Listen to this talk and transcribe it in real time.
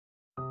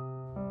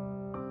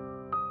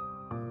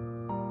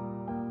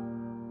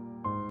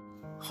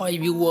Hi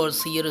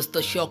viewers, here is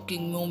the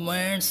shocking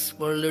moments.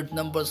 World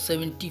number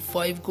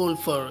 75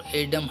 golfer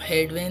Adam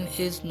Hadwin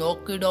is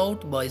knocked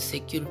out by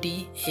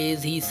security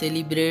as he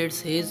celebrates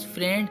his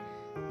friend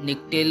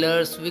Nick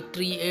Taylor's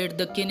victory at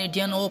the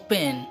Canadian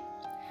Open.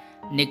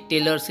 Nick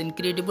Taylor's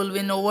incredible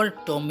win over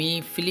Tommy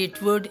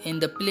Fleetwood in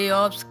the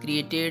playoffs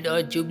created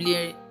a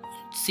jubilant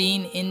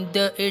scene in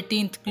the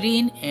 18th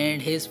green,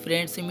 and his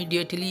friends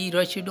immediately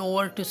rushed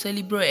over to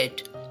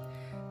celebrate.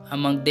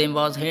 Among them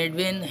was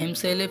Hadwin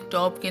himself,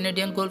 top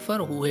Canadian golfer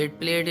who had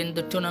played in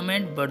the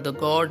tournament, but the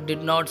god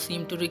did not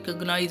seem to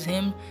recognize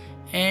him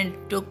and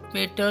took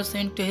matters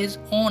into his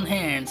own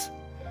hands.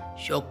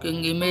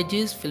 Shocking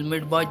images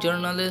filmed by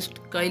journalist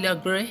Kyla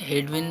Gray.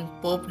 Hadwin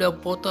popped a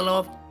bottle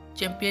of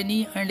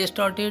champagne and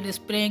started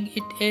spraying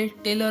it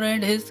at Taylor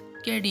and his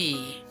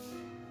caddy.